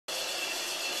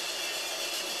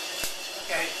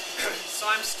Okay, so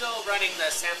I'm still running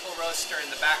the sample roaster in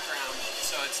the background,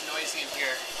 so it's noisy in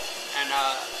here. And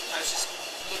I was just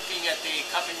looking at the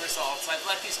cupping results. I've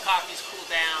let these coffees cool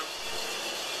down,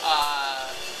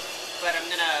 but I'm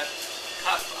going to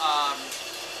cup.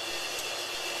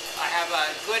 I have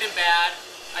a good and bad.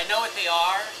 I know what they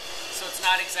are, so it's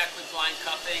not exactly blind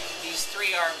cupping. These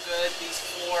 3 are good. These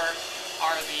 4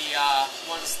 are the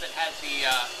ones that had the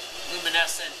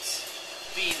luminescent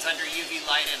beans under UV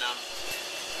light in them.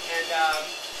 And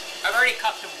I've already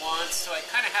cupped them once, so I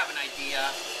kind of have an idea.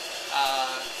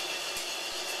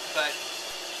 But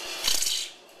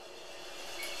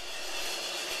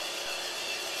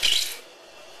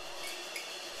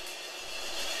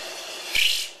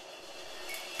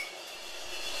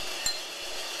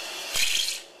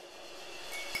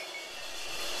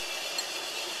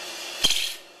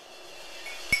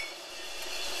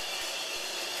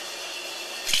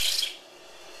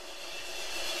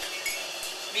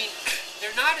I mean,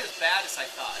 they're not as bad as I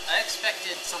thought. I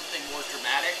expected something more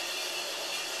dramatic.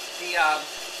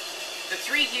 The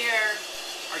 3 here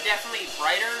are definitely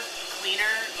brighter,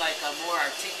 cleaner, like a more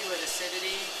articulate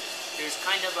acidity. There's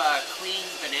kind of a clean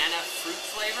banana fruit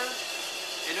flavor.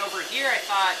 And over here I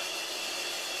thought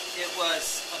it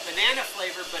was a banana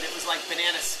flavor, but it was like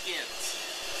banana skins.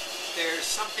 There's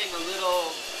something a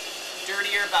little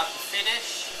dirtier about the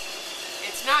finish.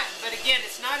 It's not, but again,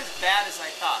 it's not as bad as I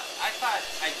thought. I thought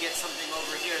I'd get something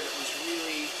over here that was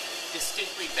really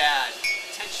distinctly bad,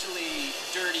 potentially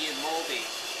dirty and moldy.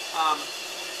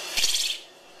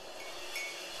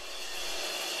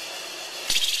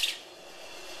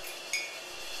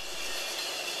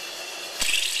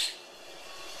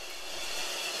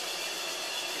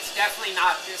 It's definitely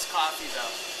not this coffee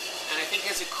though. And I think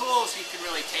as it cools, you can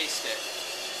really taste it.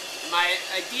 And my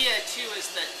idea too is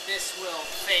that this will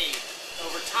fade.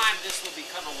 Over time, this will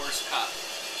become a worse cup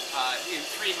in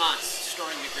 3 months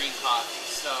storing the green coffee.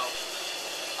 So,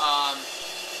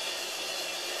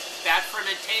 bad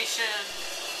fermentation,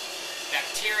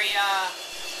 bacteria,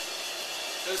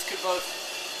 those could both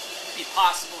be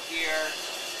possible here.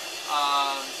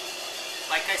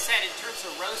 Like I said, in terms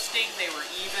of roasting, they were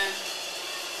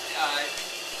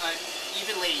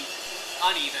evenly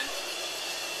uneven.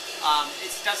 It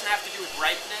doesn't have to do with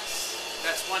ripeness.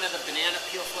 That's one of the banana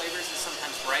peel flavors, is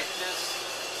sometimes ripeness,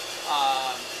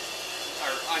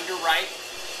 or underripe,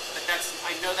 but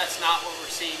I know that's not what we're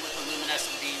seeing with the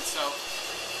luminescent beans. So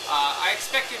I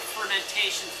expected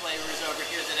fermentation flavors over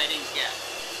here that I didn't get.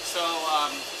 So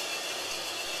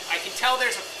I can tell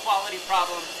there's a quality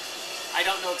problem. I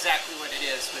don't know exactly what it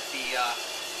is with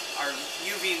our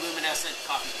UV luminescent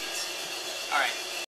coffee beans. All right.